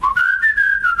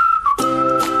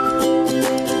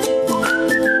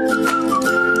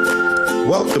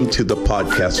Welcome to the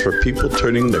podcast for people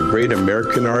turning their great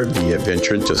American RV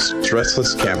adventure into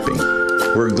stressless camping.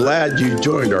 We're glad you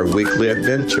joined our weekly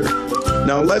adventure.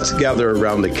 Now let's gather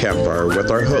around the campfire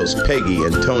with our hosts, Peggy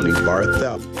and Tony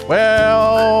Barthel.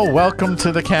 Well, welcome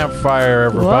to the campfire,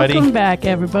 everybody. Welcome back,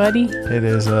 everybody. It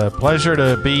is a pleasure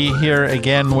to be here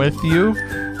again with you.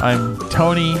 I'm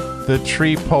Tony, the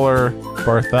tree puller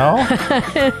Barthel.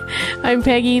 I'm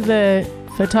Peggy, the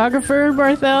photographer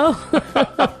Barthel.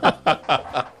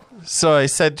 So I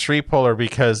said tree puller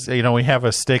because, we have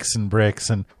a sticks and bricks,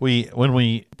 and when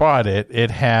we bought it,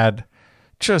 it had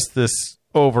just this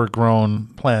overgrown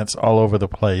plants all over the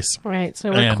place. Right,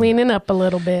 so we're cleaning up a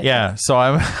little bit. Yeah, so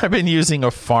I've been using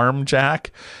a farm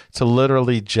jack to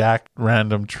literally jack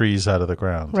random trees out of the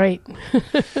ground. Right.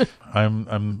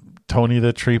 I'm Tony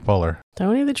the tree puller.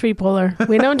 Tony the tree puller.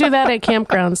 We don't do that at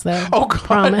campgrounds, though. Oh, God,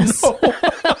 promise. No.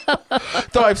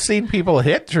 Though I've seen people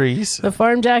hit trees. The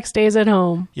farm jack stays at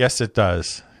home. Yes, it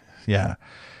does. Yeah.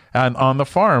 And on the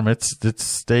farm, it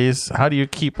stays. How do you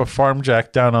keep a farm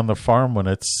jack down on the farm when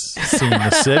it's seeing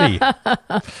the city?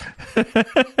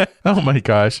 Oh, my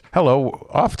gosh. Hello,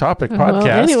 off-topic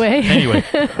podcast. Well,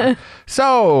 anyway.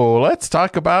 So let's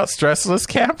talk about stressless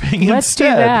camping Let's do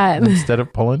that. instead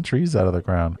of pulling trees out of the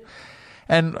ground.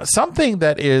 And something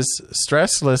that is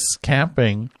stressless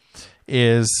camping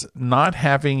is not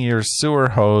having your sewer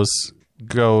hose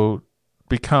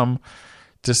become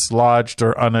dislodged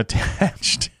or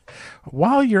unattached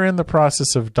while you're in the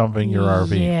process of dumping your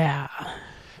RV. Yeah.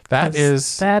 That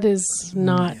is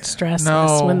not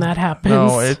stressless when that happens.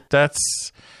 No,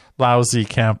 that's lousy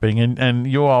camping, and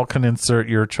you all can insert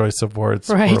your choice of words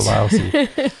for lousy.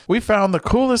 We found the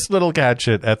coolest little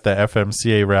gadget at the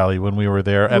FMCA rally when we were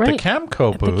there at the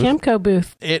Camco booth. The Camco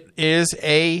booth. It is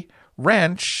a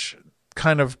wrench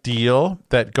kind of deal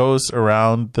that goes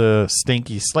around the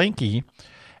stinky slinky,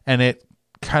 and it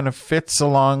kind of fits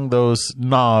along those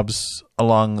knobs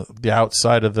along the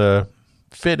outside of the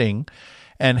fitting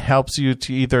and helps you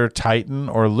to either tighten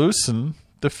or loosen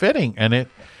the fitting. And it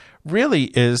really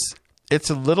it's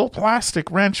a little plastic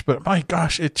wrench, but my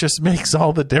gosh, it just makes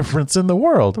all the difference in the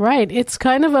world. Right. It's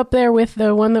kind of up there with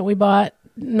the one that we bought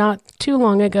not too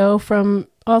long ago from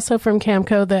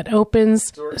Camco that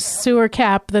opens sewer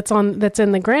cap that's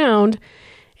in the ground.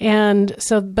 And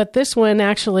so, but this one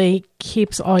actually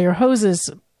keeps all your hoses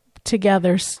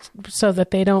together so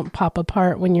that they don't pop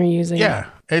apart when you're using it. Yeah,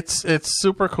 it's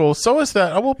super cool. So is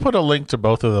that. I will put a link to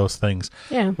both of those things.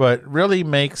 Yeah. But really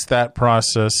makes that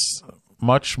process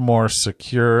much more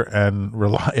secure and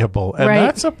reliable. And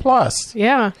that's a plus.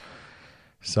 Yeah.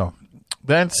 So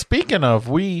then speaking of,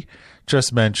 we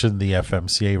just mentioned the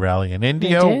FMCA rally in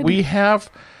Indio.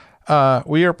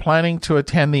 We are planning to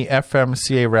attend the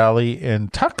FMCA rally in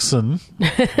Tucson.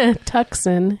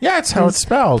 Tucson. Yeah, it's how it's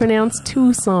spelled. Pronounced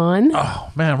Tucson.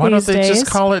 Oh, man. Why don't they just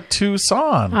call it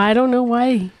Tucson? I don't know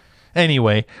why.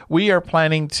 Anyway, we are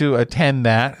planning to attend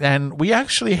that, and we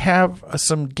actually have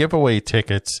some giveaway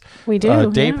tickets. We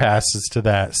do. Day passes to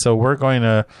that. So we're going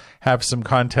to have some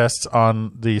contests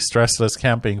on the Stressless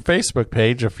Camping Facebook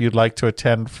page. If you'd like to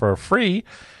attend for free,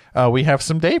 we have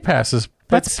some day passes.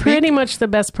 That's pretty much the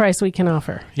best price we can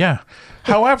offer. Yeah.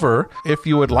 However, if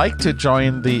you would like to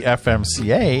join the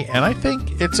FMCA, and I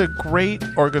think it's a great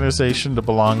organization to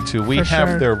belong to, we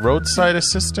have their roadside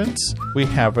assistance. We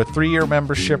have a 3-year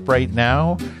membership right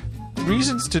now.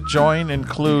 Reasons to join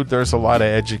include there's a lot of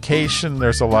education,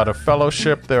 there's a lot of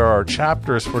fellowship, there are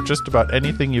chapters for just about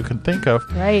anything you can think of.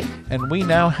 Right. And we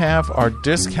now have our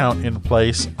discount in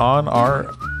place on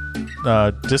our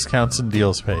discounts and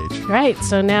deals page. Right.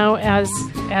 So now as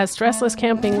Stressless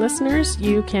Camping listeners,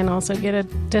 you can also get a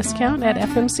discount at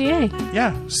FMCA.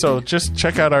 Yeah. So just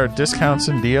check out our discounts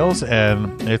and deals,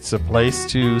 and it's a place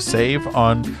to save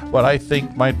on what I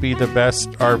think might be the best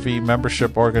RV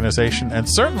membership organization, and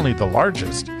certainly the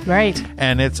largest. Right.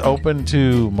 And it's open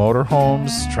to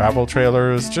motorhomes, travel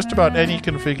trailers, just about any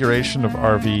configuration of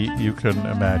RV you can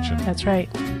imagine. That's right.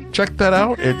 Check that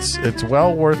out. It's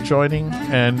well worth joining,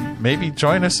 and maybe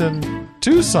join us in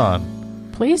Tucson.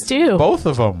 Please do. Both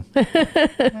of them.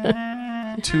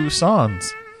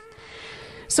 Tucsons.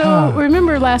 So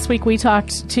remember last week we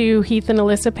talked to Heath and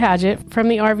Alyssa Paget from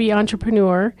the RV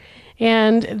Entrepreneur,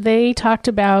 and they talked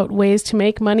about ways to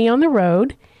make money on the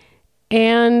road.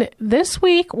 And this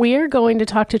week we are going to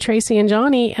talk to Tracy and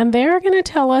Johnny, and they're going to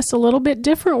tell us a little bit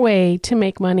different way to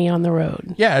make money on the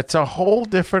road. Yeah, it's a whole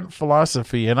different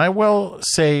philosophy. And I will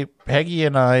say Peggy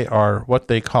and I are what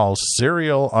they call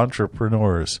serial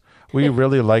entrepreneurs. We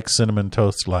really like Cinnamon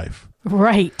Toast Life.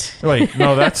 Right. Wait,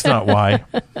 no, that's not why.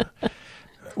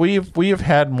 We have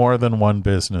had more than one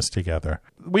business together.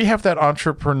 We have that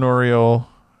entrepreneurial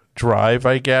drive,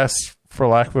 I guess, for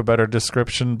lack of a better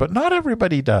description, but not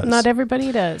everybody does. Not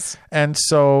everybody does. And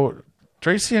so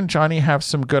Tracy and Johnny have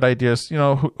some good ideas,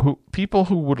 who people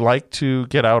who would like to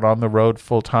get out on the road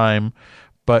full time,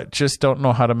 but just don't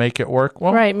know how to make it work.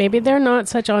 Well, right. Maybe they're not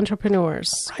such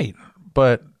entrepreneurs. Right.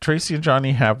 But Tracy and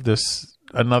Johnny have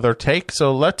another take.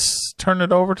 So let's turn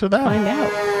it over to them. Find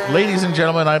out. Ladies and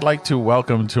gentlemen, I'd like to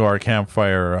welcome to our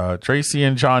campfire Tracy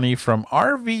and Johnny from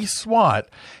RV SWAT.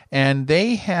 And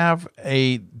they have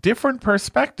a different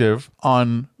perspective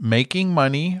on making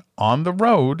money on the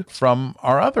road from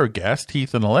our other guest,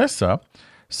 Heath and Alyssa.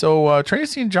 So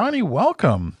Tracy and Johnny,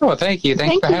 welcome. Oh, thank you.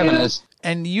 Thanks for having us.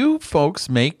 And you folks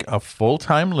make a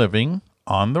full-time living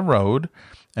on the road,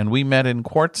 and we met in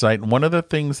Quartzsite. And one of the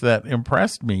things that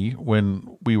impressed me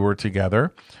when we were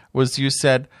together was you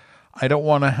said, I don't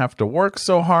want to have to work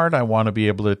so hard. I want to be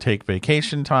able to take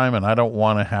vacation time, and I don't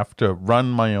want to have to run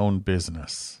my own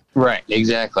business. Right,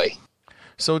 exactly.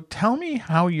 So tell me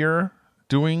how you're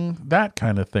doing that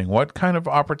kind of thing. What kind of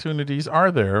opportunities are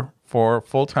there for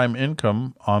full-time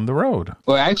income on the road?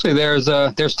 Well, actually,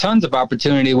 there's tons of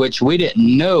opportunity, which we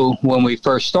didn't know when we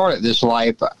first started this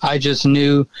life. I just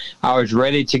knew I was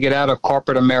ready to get out of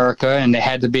corporate America, and there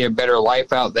had to be a better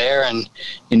life out there. And,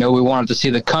 we wanted to see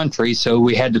the country, so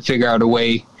we had to figure out a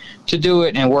way to do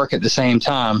it and work at the same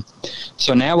time.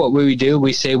 So now what we do,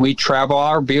 we say we travel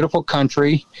our beautiful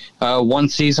country, one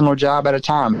seasonal job at a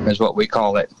time is what we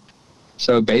call it.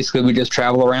 So basically, we just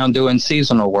travel around doing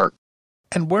seasonal work.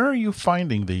 And where are you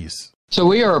finding these? So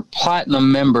we are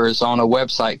platinum members on a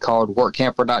website called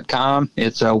workcamper.com.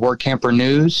 It's a Work Camper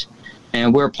News.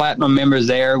 And we're platinum members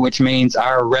there, which means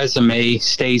our resume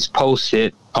stays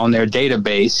posted on their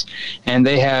database. And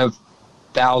they have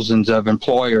thousands of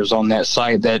employers on that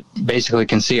site that basically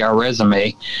can see our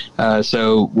resume.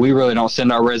 So we really don't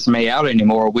send our resume out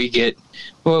anymore. We get,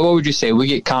 what would you say? We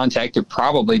get contacted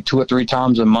probably 2 or 3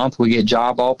 times a month. We get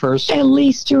job offers. At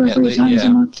least 2 or 3 times a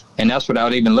month. And that's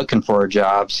without even looking for a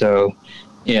job. So,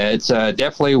 yeah, it's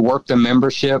definitely worth the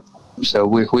membership. So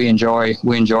we enjoy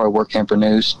Work Camper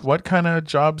News. What kind of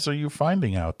jobs are you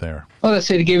finding out there? Well, let's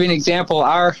say, to give you an example,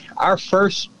 our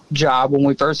first job when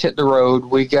we first hit the road,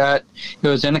 it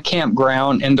was in a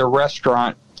campground, in the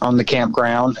restaurant on the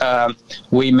campground.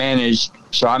 We managed,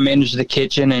 so I managed the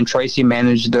kitchen and Tracy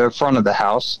managed the front of the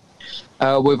house.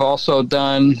 We've also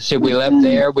done, we left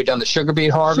there, we've done the sugar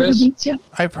beet harvest. Sugar beets, yeah.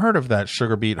 I've heard of that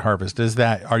sugar beet harvest.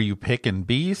 Are you picking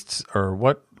beets or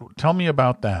what? Tell me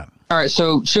about that. All right,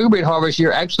 so sugar beet harvest,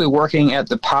 you're actually working at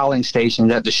the piling stations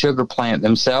at the sugar plant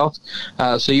themselves.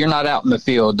 So you're not out in the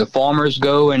field. The farmers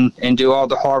go and do all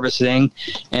the harvesting,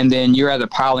 and then you're at the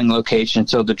piling location.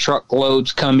 So the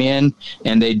truckloads come in,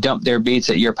 and they dump their beets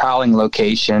at your piling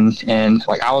location. And,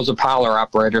 I was a piler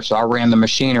operator, so I ran the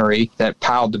machinery that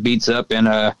piled the beets up in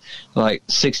a,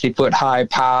 60-foot high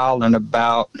pile and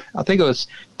about, I think it was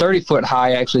 30-foot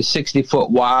high, actually 60-foot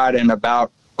wide, and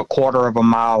about a quarter of a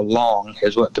mile long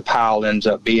is what the pile ends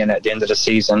up being at the end of the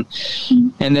season. Mm-hmm.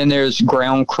 And then there's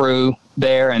ground crew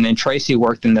there, and then Tracy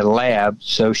worked in the lab,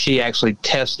 so she actually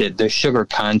tested the sugar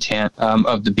content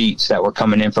of the beets that were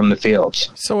coming in from the fields.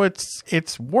 So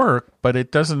it's work, but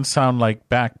it doesn't sound like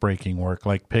backbreaking work,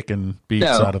 like picking beets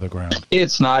out of the ground.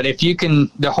 It's not.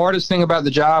 The hardest thing about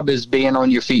the job is being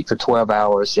on your feet for 12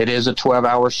 hours. It is a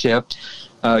 12-hour shift.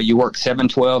 You work 7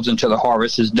 12s until the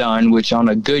harvest is done, which on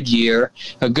a good year,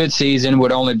 a good season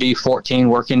would only be 14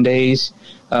 working days.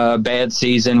 Bad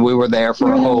season, we were there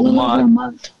for a whole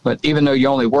month. But even though you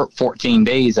only work 14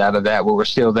 days out of that, we were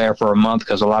still there for a month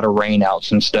because a lot of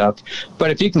rainouts and stuff.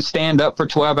 But if you can stand up for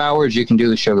 12 hours, you can do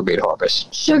the sugar beet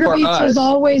harvest. Sugar beets is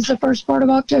always the first part of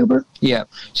October. Yeah.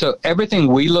 So everything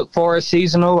we look for is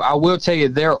seasonal. I will tell you,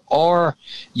 there are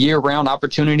year-round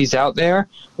opportunities out there.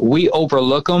 We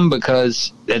overlook them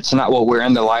because it's not what we're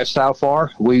in the lifestyle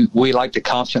for. We like to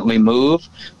constantly move.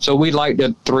 So we like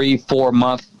the 3-4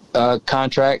 month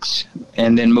contracts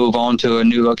and then move on to a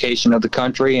new location of the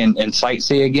country and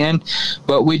sightsee again.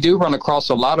 But we do run across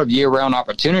a lot of year-round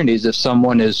opportunities if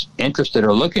someone is interested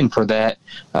or looking for that.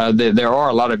 There are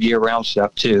a lot of year-round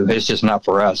stuff too. It's just not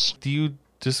for us. Do you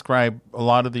describe a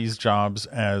lot of these jobs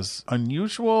as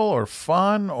unusual or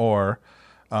fun or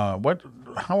what?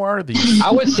 How are these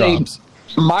I would jobs? say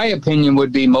my opinion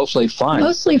would be mostly fun.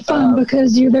 Mostly fun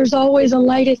because there's always a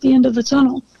light at the end of the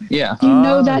tunnel. Yeah. You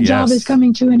know that job is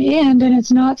coming to an end, and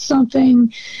it's not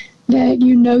something that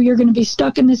you're going to be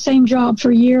stuck in the same job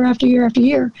for year after year after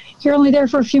year. You're only there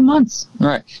for a few months.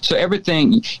 Right. So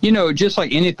everything, just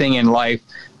like anything in life,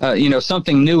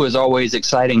 something new is always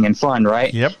exciting and fun,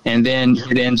 right? Yep. And then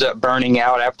it ends up burning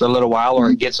out after a little while, or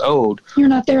it gets old. You're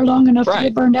not there long enough to Right.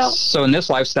 get burned out. So in this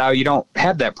lifestyle, you don't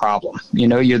have that problem.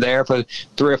 You're there for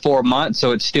 3 or 4 months,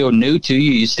 so it's still new to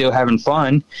you. You're still having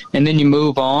fun. And then you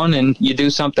move on and you do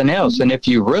something else. And if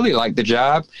you really like the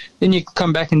job, then you can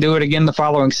come back and do it again the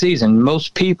following season.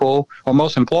 Most people, or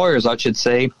most employers, I should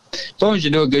say, as long as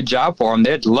you do a good job for them,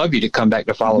 they'd love you to come back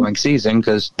the following season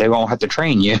because they won't have to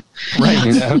train you.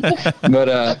 Right.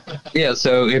 But,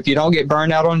 so if you don't get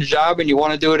burned out on the job and you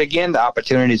want to do it again, the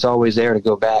opportunity is always there to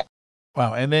go back.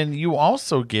 Wow. And then you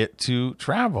also get to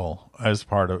travel as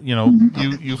part of, you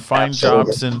find Absolutely.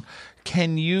 jobs. And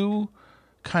can you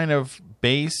kind of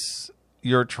base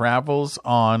your travels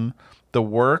on the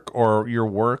work or your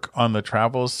work on the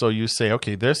travels? So you say,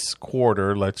 okay, this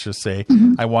quarter, let's just say,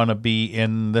 I want to be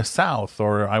in the South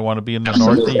or I want to be in the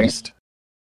Absolutely. Northeast.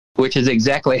 Which is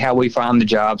exactly how we find the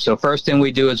job. So first thing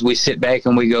we do is we sit back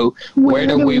and we go, where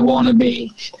do we want to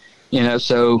be?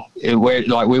 So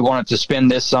we wanted to spend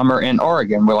this summer in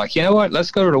Oregon. We're like, you know what, let's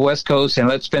go to the West Coast and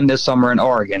let's spend this summer in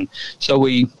Oregon. So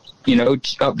we,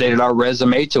 updated our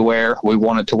resume to where we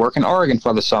wanted to work in Oregon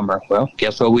for the summer. Well,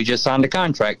 guess what? We just signed a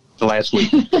contract last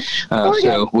week.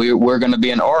 So we're going to be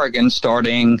in Oregon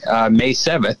starting May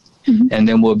 7th. And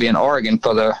then we'll be in Oregon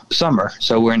for the summer.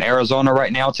 So we're in Arizona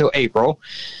right now till April.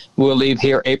 We'll leave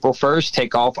here April 1st,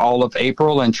 take off all of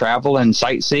April and travel and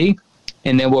sightsee.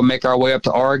 And then we'll make our way up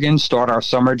to Oregon, start our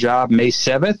summer job May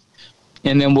 7th.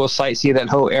 And then we'll sightsee that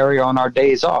whole area on our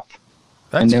days off.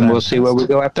 That's and then we'll fantastic. see where we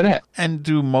go after that. And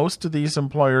do most of these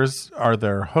employers, are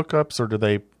there hookups or do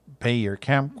they pay your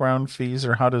campground fees,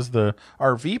 or how does the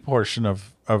RV portion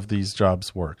of these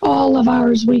jobs work? All of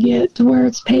ours we get to where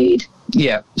it's paid.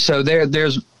 Yeah. So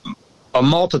there's a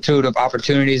multitude of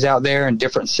opportunities out there in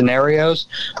different scenarios.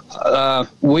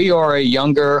 We are a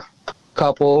younger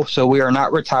couple, so we are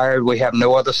not retired. We have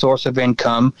no other source of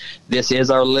income. This is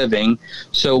our living.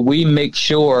 So we make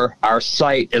sure our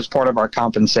site is part of our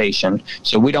compensation.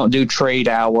 So we don't do trade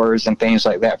hours and things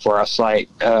like that for our site.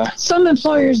 Some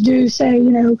employers do say,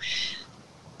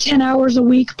 10 hours a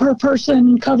week per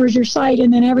person covers your site,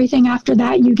 and then everything after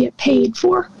that you get paid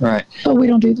for. Right. But we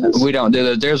don't do those. We don't do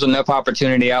that. There's enough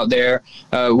opportunity out there.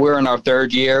 We're in our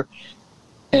 3rd year,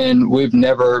 and we've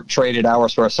never traded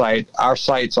hours for a site. Our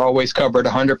site's always covered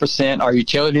 100%. Our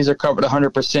utilities are covered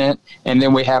 100%, and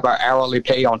then we have our hourly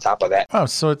pay on top of that. Oh,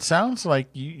 so it sounds like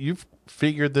you've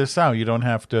figured this out. You don't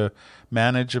have to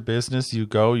manage a business. You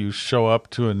show up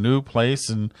to a new place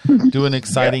and do an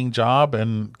exciting job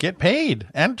and get paid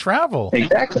and travel.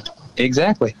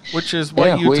 Exactly. Which is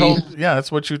what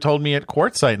that's what you told me at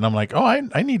Quartzsite. And I'm like, oh,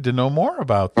 I need to know more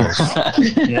about this.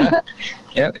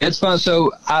 Yeah, it's fun.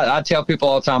 So I tell people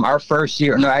all the time,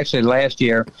 last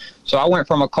year, so I went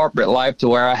from a corporate life to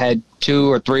where I had 2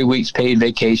 or 3 weeks paid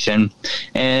vacation.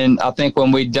 And I think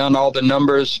when we done all the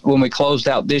numbers, when we closed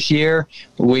out this year,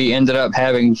 we ended up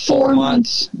having 4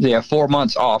 months. Yeah, 4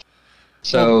 months off.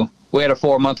 So we had a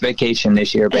 4-month vacation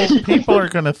this year, basically. People are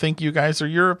going to think you guys are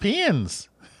Europeans.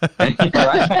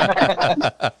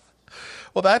 Well,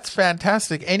 that's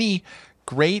fantastic. Any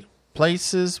great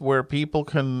places where people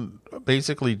can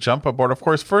basically jump aboard? Of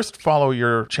course, first follow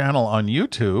your channel on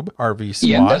YouTube, RV SWAT.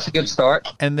 Yeah, that's a good start.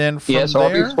 And then from yes, there,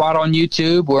 RV SWAT on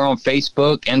YouTube. We're on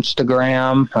Facebook,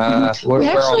 Instagram.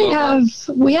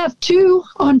 We have 2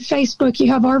 on Facebook.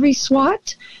 You have RV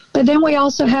SWAT, but then we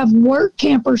also have Work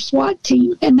Camper SWAT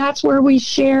Team, and that's where we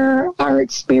share our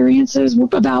experiences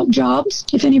about jobs.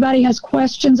 If anybody has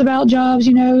questions about jobs,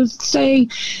 say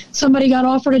somebody got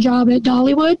offered a job at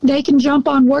Dollywood, they can jump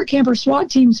on Work Camper SWAT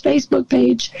Team's Facebook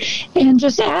page and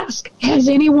just ask, has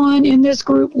anyone in this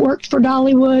group worked for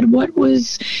Dollywood? What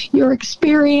was your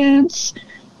experience?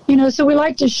 So we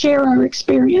like to share our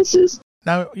experiences.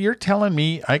 now you're telling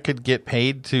me I could get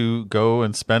paid to go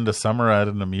and spend a summer at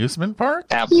an amusement park?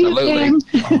 Absolutely.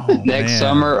 Oh, Next man.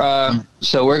 summer,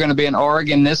 so we're going to be in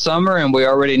Oregon this summer, and we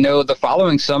already know the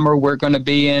following summer we're going to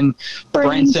be in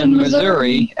Branson,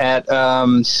 Missouri at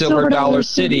Silver Dollar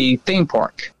City theme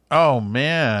park. Oh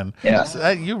man! Yeah. So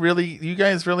you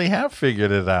guys really have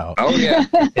figured it out. Oh yeah,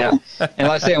 yeah. And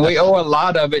like I said, we owe a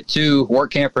lot of it to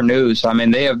Work Camper News. I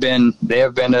mean, they have been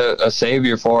a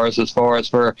savior for us as far as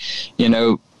for,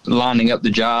 lining up the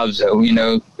jobs. So,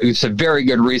 it's a very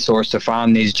good resource to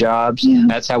find these jobs. Yeah.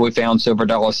 That's how we found Silver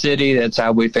Dollar City. That's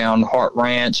how we found Hart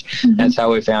Ranch. Mm-hmm. That's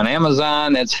how we found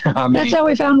Amazon. That's how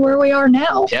we found where we are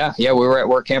now. Yeah. We were at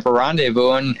Work Camper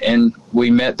Rendezvous, and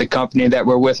we met the company that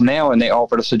we're with now, and they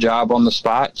offered us a job on the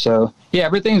spot. So yeah,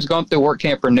 everything's gone through Work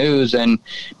Camper News. And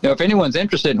if anyone's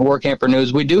interested in Work Camper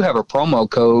News, we do have a promo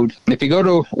code. If you go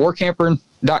to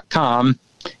workcamper.com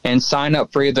and sign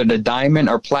up for either the Diamond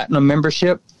or Platinum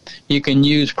membership, you can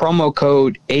use promo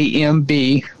code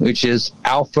AMB, which is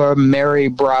Alpha Mary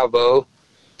Bravo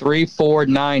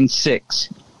 3496.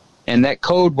 And that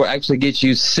code will actually get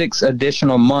you 6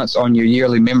 additional months on your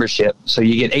yearly membership. So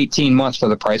you get 18 months for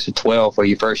the price of 12 for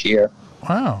your first year.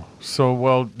 Wow. So,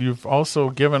 well, you've also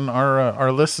given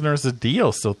our listeners a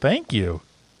deal. So thank you.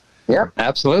 Yeah,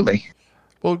 absolutely.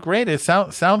 Well, great. It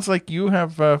sounds like you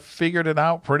have figured it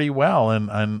out pretty well.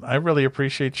 And I really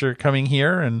appreciate your coming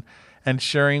here and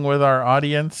sharing with our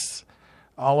audience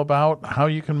all about how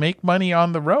you can make money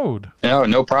on the road.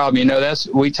 No problem. You know,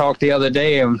 we talked the other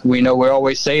day, and we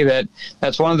always say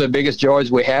that's one of the biggest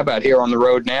joys we have out here on the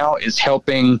road now is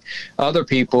helping other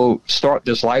people start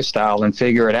this lifestyle and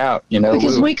figure it out. You know,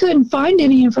 because we couldn't find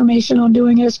any information on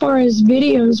doing it as far as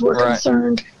videos were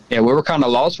concerned. Yeah, we were kind of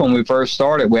lost when we first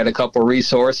started. We had a couple of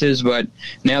resources, but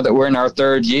now that we're in our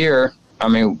 3rd year, I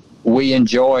mean, we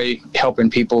enjoy helping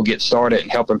people get started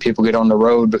and helping people get on the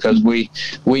road because we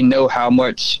know how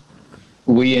much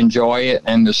we enjoy it,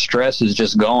 and the stress is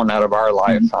just gone out of our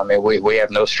life. I mean, we have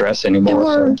no stress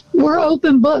anymore. And we're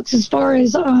open books as far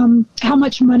as how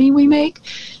much money we make.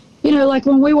 You know, like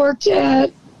when we worked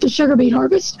at the sugar beet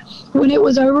harvest, when it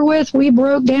was over with, we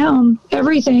broke down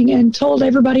everything and told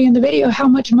everybody in the video how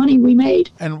much money we made.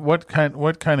 And what kind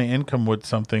of income would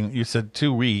something, you said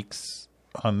 2 weeks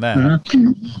on that?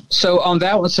 Mm-hmm. So on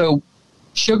that one,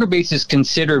 sugar beets is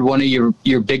considered one of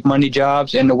your big money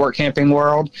jobs in the work camping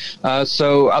world.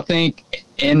 So I think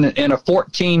in a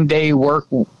 14-day work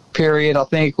period, I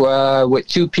think with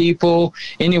 2 people,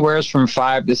 anywhere from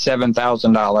 $5,000 to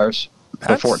 $7,000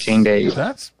 for 14 days.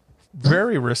 That's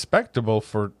very respectable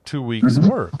for 2 weeks'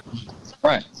 work.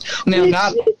 Right.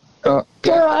 Now, for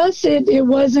us, it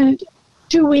wasn't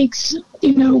 2 weeks,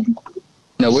 you know.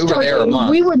 No, we were there a month.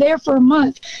 We were there for a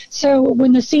month. So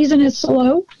when the season is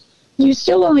slow, you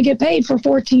still only get paid for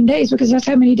 14 days because that's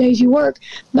how many days you work.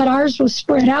 But ours was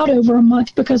spread out over a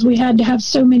month because we had to have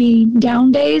so many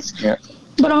down days. Yeah.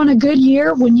 But on a good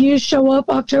year, when you show up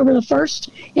October the 1st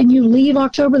and you leave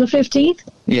October the 15th,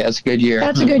 yeah, it's a good year.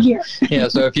 That's a good year. Yeah,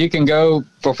 so if you can go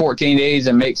for 14 days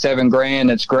and make $7,000,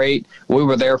 that's great. We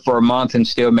were there for a month and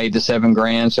still made the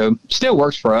 $7,000, so still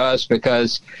works for us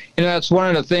because that's one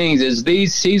of the things is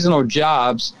these seasonal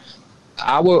jobs.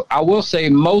 I will say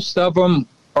most of them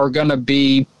are going to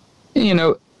be,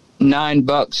 $9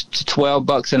 to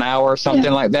 $12 an hour,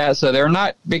 something like that. So they're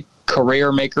not big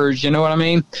career makers, you know what I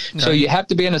mean? Okay. So you have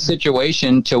to be in a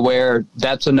situation to where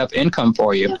that's enough income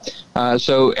for you.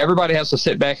 So everybody has to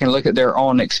sit back and look at their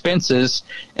own expenses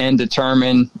and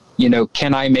determine,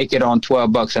 can I make it on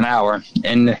 $12 an hour?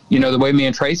 And, the way me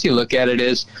and Tracy look at it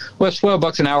is, well, it's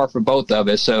 $12 an hour for both of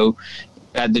us. So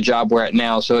at the job we're at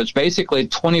now. So it's basically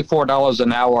 $24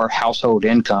 an hour household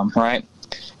income, right?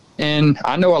 And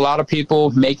I know a lot of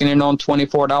people making it on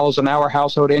 $24 an hour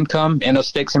household income in a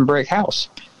sticks and brick house.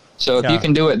 So if you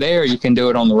can do it there, you can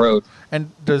do it on the road. And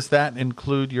does that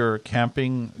include your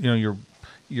camping,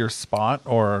 your spot,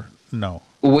 or no?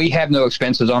 We have no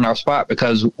expenses on our spot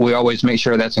because we always make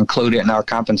sure that's included in our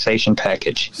compensation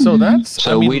package.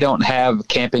 So we don't have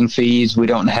camping fees. We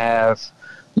don't have,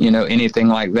 anything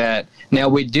like that. Now,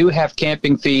 we do have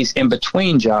camping fees in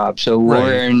between jobs. So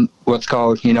we're in what's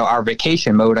called, our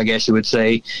vacation mode, I guess you would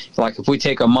say. Like if we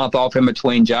take a month off in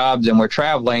between jobs and we're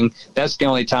traveling, that's the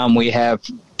only time we have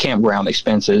campground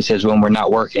expenses is when we're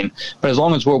not working. But as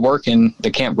long as we're working, the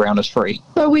campground is free.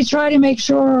 But we try to make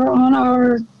sure on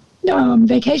our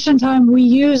vacation time we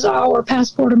use our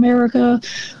Passport America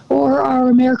or our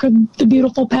America the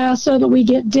Beautiful Pass so that we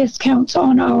get discounts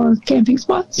on our camping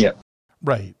spots. Yep.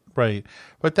 Right.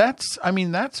 But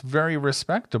that's very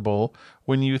respectable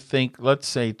when you think, let's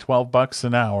say $12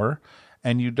 an hour,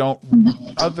 and you don't,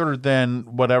 other than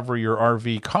whatever your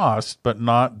RV costs, but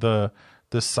not the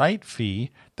site fee.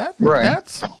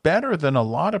 That's better than a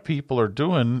lot of people are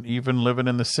doing, even living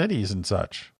in the cities and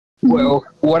such. Well,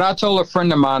 what I told a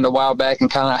friend of mine a while back and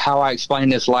kind of how I explain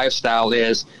this lifestyle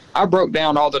is I broke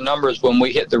down all the numbers when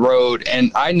we hit the road,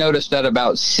 and I noticed that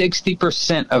about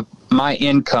 60% of my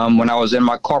income when I was in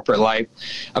my corporate life,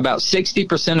 about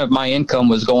 60% of my income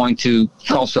was going to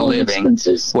cost of living,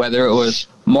 expenses. Whether it was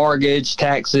mortgage,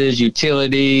 taxes,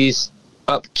 utilities,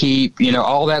 upkeep,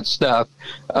 all that stuff.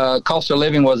 Cost of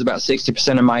living was about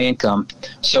 60% of my income.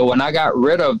 So when I got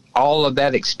rid of all of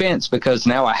that expense, because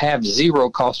now I have zero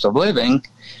cost of living,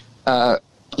 I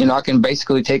can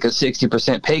basically take a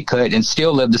 60% pay cut and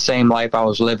still live the same life I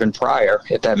was living prior,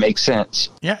 if that makes sense.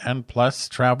 Yeah, and plus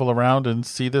travel around and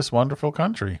see this wonderful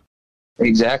country.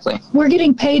 Exactly. We're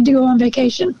getting paid to go on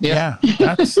vacation. Yeah,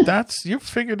 that's you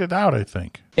figured it out, I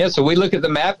think. Yeah, so we look at the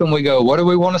map and we go, what do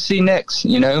we want to see next?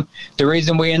 You know, the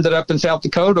reason we ended up in South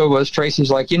Dakota was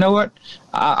Tracy's like, you know what?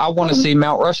 I want to see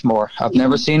Mount Rushmore. I've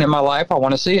never seen it in my life. I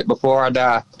want to see it before I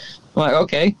die. I'm like,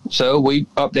 okay. So we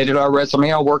updated our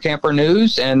resume on Work Camper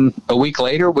News, and a week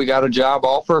later we got a job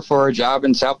offer for a job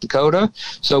in South Dakota.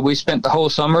 So we spent the whole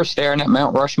summer staring at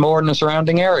Mount Rushmore and the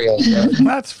surrounding areas.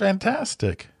 That's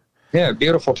fantastic. Yeah,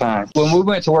 beautiful time. When we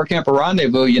went to Work Camper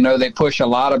Rendezvous, you know, they push a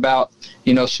lot about,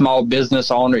 you know, small business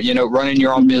owner, you know, running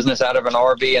your own business out of an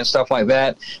RV and stuff like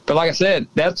that. But like I said,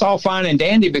 that's all fine and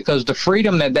dandy because the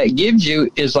freedom that gives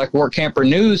you is like Work Camper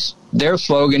News. Their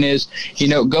slogan is, you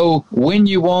know, go when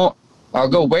you want or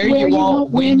go where you want,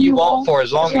 when you want, for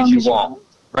as long as you want.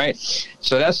 Right?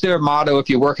 So that's their motto if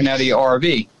you're working out of your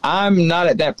RV. I'm not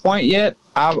at that point yet.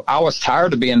 I was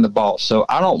tired of being the boss, so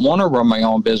I don't want to run my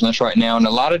own business right now. And a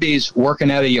lot of these working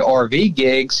out of your RV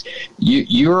gigs,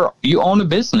 you own a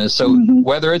business. So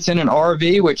whether it's in an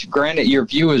RV, which granted your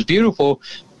view is beautiful,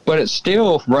 but it's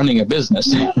still running a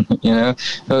business, you know,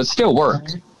 so it's still work.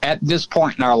 At this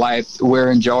point in our life,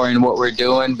 we're enjoying what we're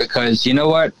doing because you know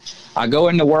what? I go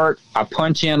into work, I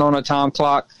punch in on a time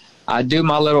clock, I do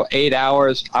my little 8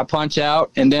 hours, I punch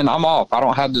out, and then I'm off. I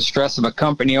don't have the stress of a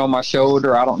company on my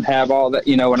shoulder. I don't have all that.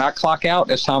 You know, when I clock out,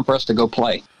 it's time for us to go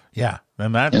play. Yeah,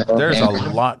 and there's a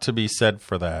lot to be said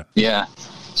for that. Yeah.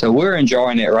 So we're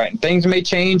enjoying it, right? And things may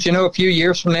change, you know, a few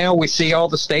years from now. We see all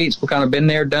the states. We've kind of been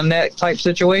there, done that type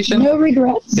situation. No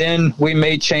regrets. Then we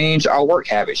may change our work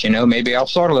habits, you know. Maybe I'll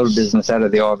start a little business out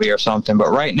of the RV or something.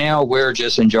 But right now, we're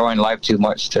just enjoying life too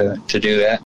much to do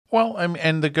that. Well,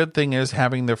 and the good thing is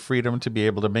having the freedom to be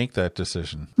able to make that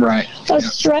decision. Right. A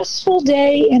stressful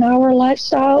day in our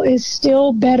lifestyle is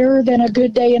still better than a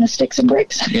good day in a sticks and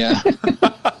bricks. Yeah.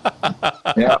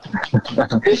 Yeah.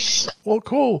 Well,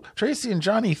 cool. Tracy and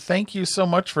Johnny, thank you so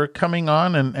much for coming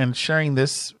on and sharing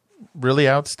this really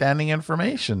outstanding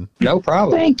information. No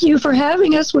problem. Thank you for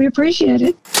having us. We appreciate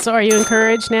it. So are you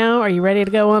encouraged now? Are you ready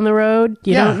to go on the road?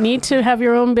 You don't need to have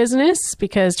your own business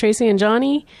because Tracy and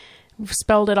Johnny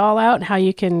spelled it all out, how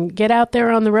you can get out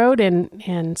there on the road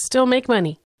and still make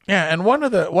money. Yeah, and one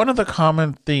of the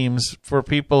common themes for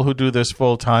people who do this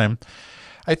full time,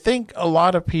 I think a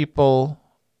lot of people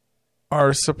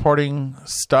are supporting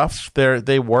stuff.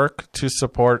 They work to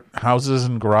support houses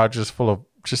and garages full of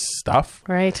just stuff.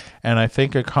 Right. And I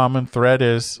think a common thread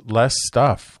is less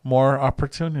stuff, more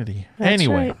opportunity. That's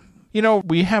anyway. right. You know,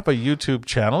 we have a YouTube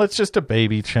channel. It's just a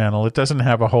baby channel. It doesn't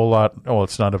have a whole lot. Oh,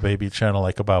 it's not a baby channel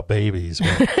like about babies.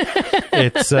 But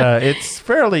it's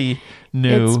fairly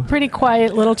new. It's a pretty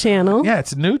quiet little channel. Yeah,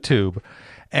 it's NewTube.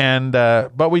 And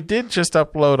but we did just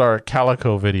upload our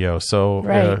Calico video. So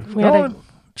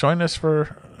join us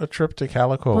for a trip to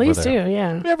Calico. Please over there. do,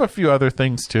 yeah. We have a few other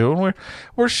things too, and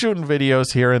we're shooting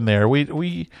videos here and there.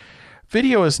 We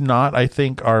video is not, I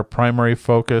think, our primary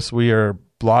focus. We are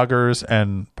bloggers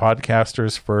and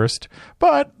podcasters first,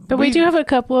 but we do have a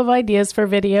couple of ideas for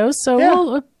videos,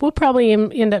 so we'll probably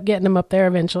end up getting them up there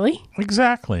eventually.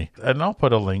 Exactly, and I'll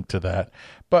put a link to that.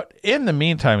 But in the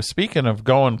meantime, speaking of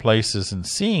going places and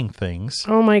seeing things,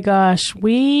 oh my gosh,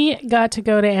 we got to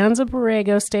go to Anza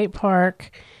Borrego State Park,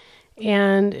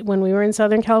 and when we were in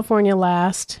Southern California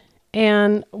last,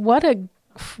 and what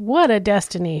a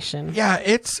destination! Yeah,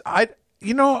 I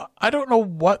don't know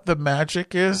what the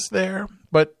magic is there,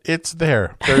 but it's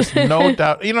there. There's no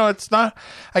doubt. You know, it's not,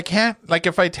 I can't, like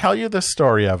if I tell you the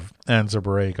story of Anza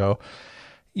Borrego,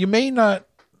 you may not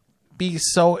be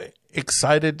so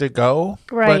excited to go,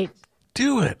 right? But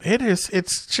do it.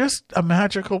 It's just a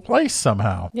magical place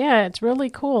somehow. Yeah, it's really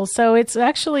cool. So it's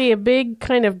actually a big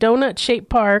kind of donut-shaped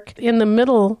park. In the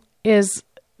middle is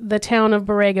the town of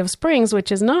Borrego Springs,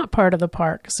 which is not part of the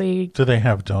park. So do they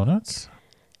have donuts?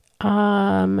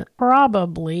 Probably,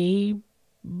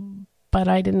 but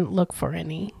I didn't look for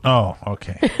any. Oh,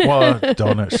 okay. Well, a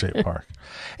donut-shaped park.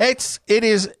 It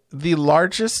is the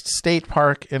largest state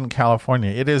park in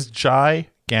California. It is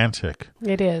gigantic.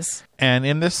 It is. And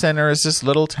in the center is this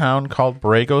little town called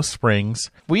Borrego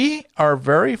Springs. We are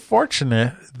very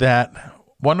fortunate that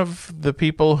one of the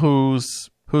people whose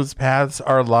paths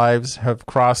our lives have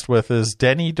crossed with is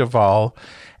Denny Duvall.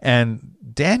 And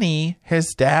Denny,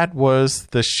 his dad was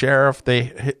the sheriff.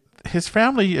 His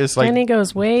family is like... Denny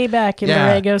goes way back in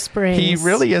Borrego Springs. He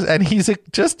really is. And he's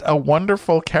just a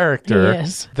wonderful character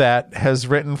that has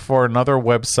written for another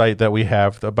website that we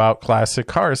have about classic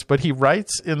cars. But he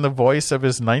writes in the voice of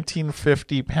his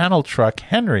 1950 panel truck,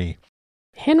 Henry.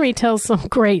 Henry tells some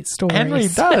great stories. Henry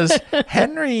does.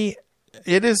 Henry,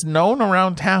 it is known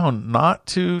around town not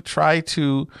to try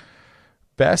to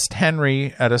best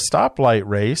Henry at a stoplight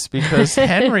race because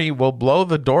Henry will blow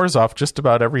the doors off just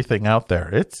about everything out there.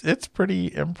 It's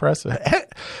pretty impressive.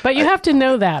 But you have to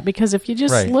know that, because if you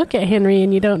just Right. look at Henry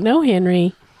and you don't know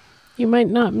Henry, you might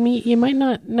not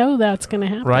know that's going to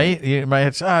happen. Right? You might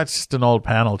it's just an old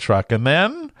panel truck. And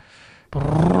then,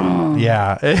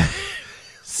 yeah.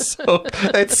 So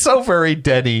it's so very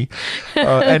Denny.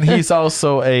 And he's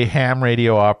also a ham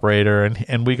radio operator,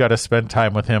 and we got to spend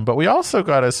time with him. But we also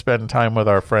got to spend time with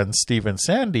our friend Stephen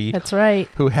Sandy, That's right.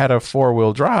 who had a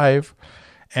 4-wheel drive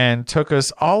and took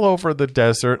us all over the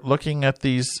desert looking at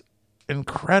these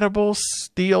incredible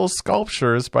steel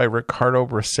sculptures by Ricardo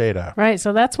Braceda. Right.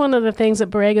 So that's one of the things that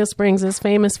Borrego Springs is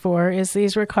famous for, is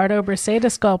these Ricardo Braceda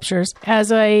sculptures.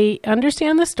 As I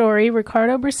understand the story,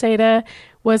 Ricardo Braceda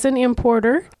was an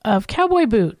importer of cowboy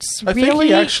boots. I think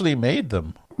he actually made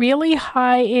them. Really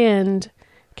high-end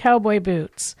cowboy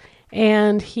boots.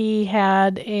 And he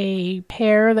had a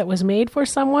pair that was made for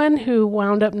someone who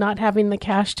wound up not having the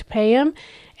cash to pay him,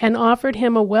 and offered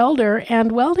him a welder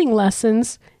and welding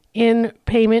lessons in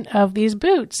payment of these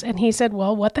boots. And he said,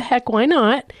 well, what the heck, why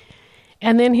not?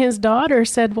 And then his daughter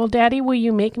said, well, Daddy, will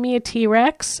you make me a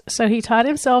T-Rex? So he taught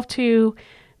himself to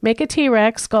make a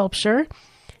T-Rex sculpture,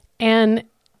 and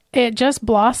it just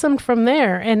blossomed from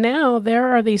there. And now there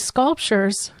are these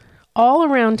sculptures all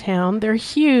around town. They're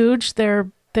huge.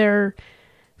 They're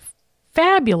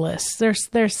fabulous.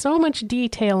 There's so much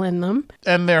detail in them.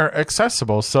 And they're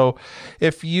accessible. So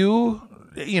if you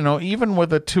even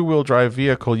with a 2-wheel drive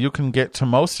vehicle, you can get to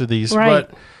most of these. Right.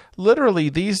 But literally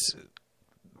these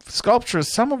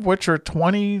sculptures, some of which are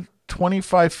 20,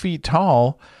 25 feet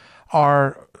tall,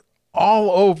 are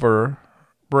all over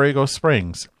Borrego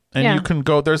Springs. And Yeah. you can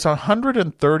go, there's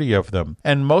 130 of them.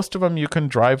 And most of them you can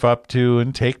drive up to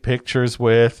and take pictures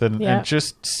with and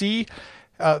just see.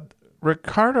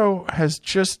 Ricardo has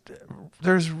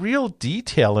there's real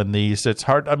detail in these. It's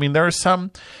hard. I mean, there are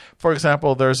some, for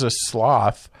example, there's a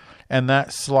sloth, and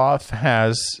that sloth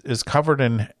is covered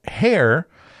in hair,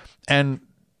 and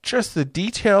just the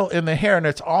detail in the hair, and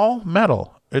it's all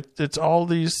metal. It's all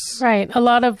these. Right. A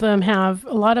lot of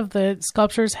the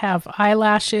sculptures have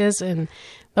eyelashes, and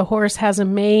the horse has a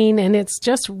mane, and it's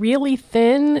just really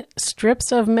thin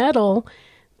strips of metal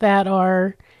that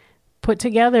are put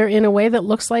together in a way that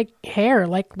looks like hair,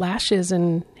 like lashes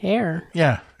and hair.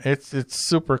 Yeah, it's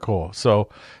super cool. So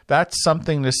that's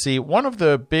something to see. One of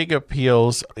the big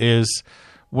appeals is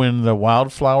when the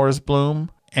wildflowers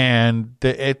bloom, and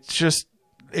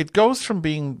it goes from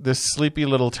being this sleepy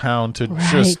little town to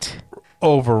just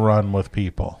overrun with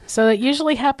people. So it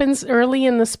usually happens early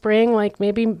in the spring, like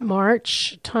maybe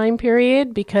March time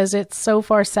period, because it's so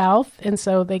far south, and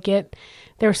so they get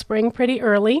their spring pretty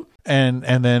early. And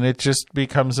then it just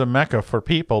becomes a mecca for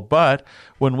people. But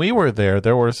when we were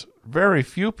there was very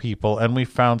few people, and we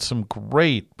found some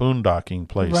great boondocking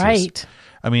places. Right.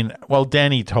 I mean, well,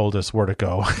 Danny told us where to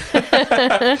go.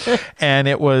 And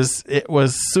it was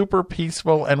super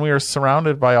peaceful, and we were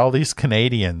surrounded by all these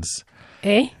Canadians.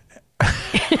 Eh?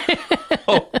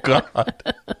 Oh,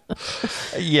 God.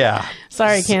 Yeah.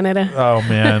 Sorry, Canada. Oh,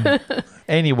 man.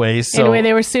 Anyway,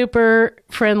 they were super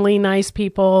friendly, nice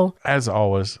people. As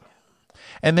always.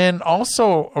 And then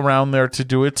also around there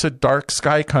it's a dark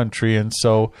sky country, and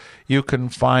so you can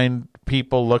find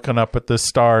people looking up at the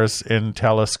stars in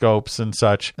telescopes and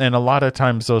such. And a lot of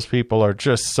times those people are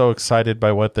just so excited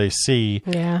by what they see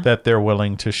that they're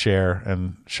willing to share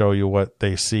and show you what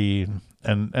they see.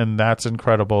 And that's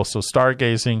incredible. So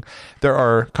stargazing, there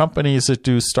are companies that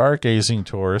do stargazing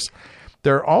tours.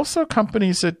 There are also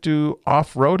companies that do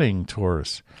off-roading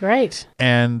tours. Right.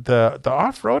 And the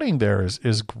off-roading there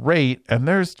is great. And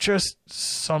there's just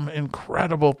some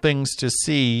incredible things to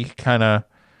see kind of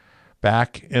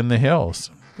back in the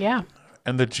hills. Yeah.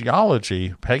 And the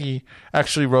geology, Peggy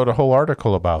actually wrote a whole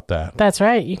article about that. That's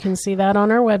right. You can see that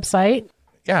on our website.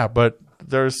 Yeah, but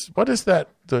what is that?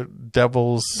 The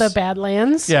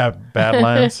Badlands. Yeah,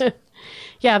 Badlands.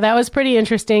 Yeah, that was pretty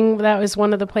interesting. That was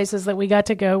one of the places that we got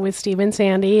to go with Steve and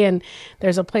Sandy. And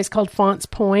there's a place called Fonts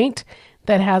Point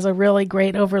that has a really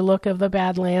great overlook of the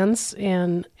Badlands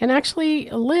and actually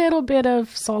a little bit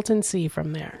of Salton Sea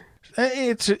from there.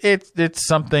 It's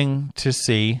something to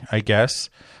see, I guess.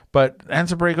 But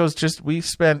Anza Borrego's we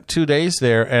spent 2 days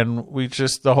there, and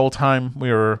the whole time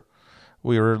we were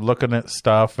looking at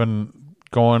stuff and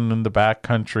going in the back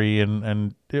country,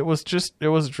 and it was just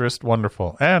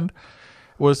wonderful. And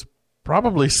was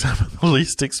probably some of the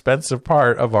least expensive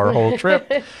part of our whole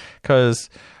trip, because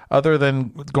other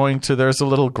than there's a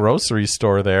little grocery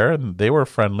store there, and they were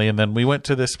friendly. And then we went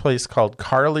to this place called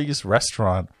Carly's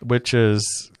Restaurant, which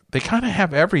is they kind of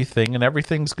have everything, and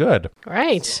everything's good.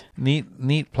 Right.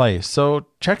 Neat place. So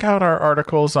check out our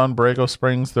articles on Borrego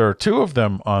Springs. There are 2 of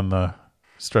them on the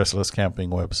Stressless Camping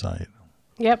website.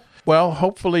 Yep. Well,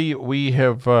 hopefully we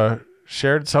have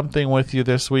shared something with you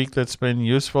this week that's been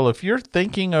useful. If you're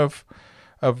thinking of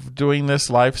doing this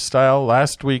lifestyle,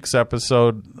 last week's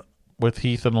episode with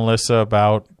Heath and Alyssa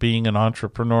about being an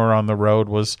entrepreneur on the road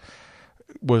was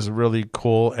really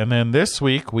cool. And then this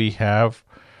week we have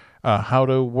how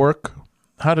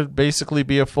to basically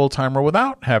be a full-timer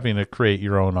without having to create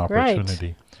your own opportunity.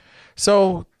 Right.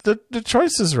 So the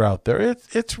choices are out there.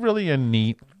 It's really a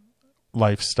neat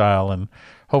lifestyle, and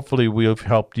hopefully we've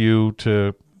helped you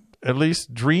to at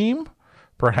least dream,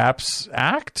 perhaps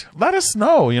act. Let us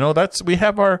know. We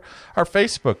have our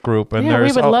Facebook group, and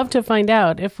we would love to find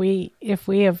out if we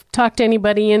have talked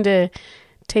anybody into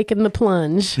taking the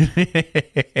plunge.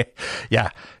 Yeah,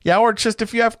 or just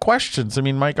if you have questions. I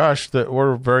mean, my gosh,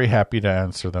 we're very happy to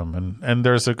answer them, and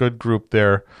there's a good group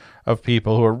there of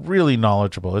people who are really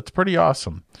knowledgeable. It's pretty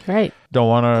awesome. Right. Don't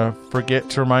want to forget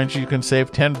to remind you can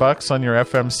save $10 on your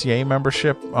FMCA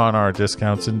membership on our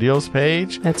discounts and deals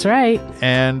page. That's right.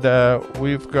 And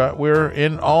we're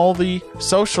in all the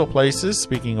social places,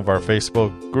 speaking of our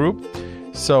Facebook group.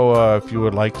 So if you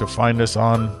would like to find us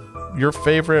on your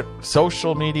favorite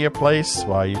social media place,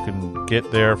 you can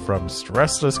get there from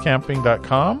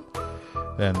stresslesscamping.com.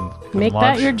 Then make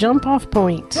that your jump off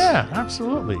point. Yeah,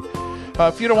 absolutely.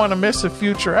 If you don't want to miss a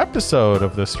future episode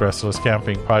of the Stressless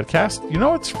Camping Podcast,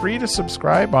 it's free to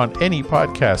subscribe on any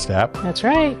podcast app. That's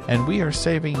right. And we are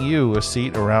saving you a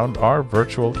seat around our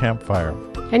virtual campfire.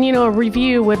 And, a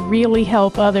review would really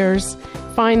help others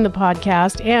find the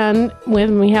podcast. And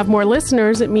when we have more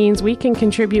listeners, it means we can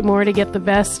contribute more to get the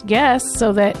best guests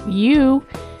so that you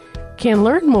can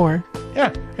learn more.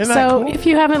 Yeah. So if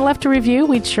you haven't left a review,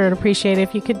 we'd sure appreciate it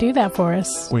if you could do that for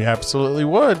us. We absolutely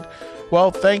would.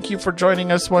 Well, thank you for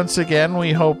joining us once again.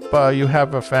 We hope you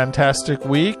have a fantastic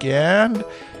week, and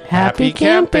happy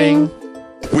camping.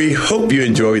 We hope you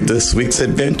enjoyed this week's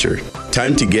adventure.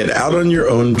 Time to get out on your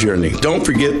own journey. Don't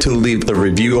forget to leave the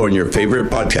review on your favorite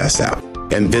podcast app.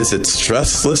 And visit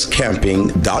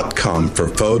stresslesscamping.com for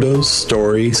photos,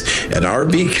 stories, an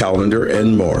RV calendar,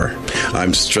 and more.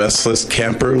 I'm Stressless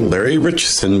Camper Larry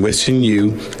Richardson wishing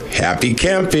you happy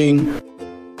camping.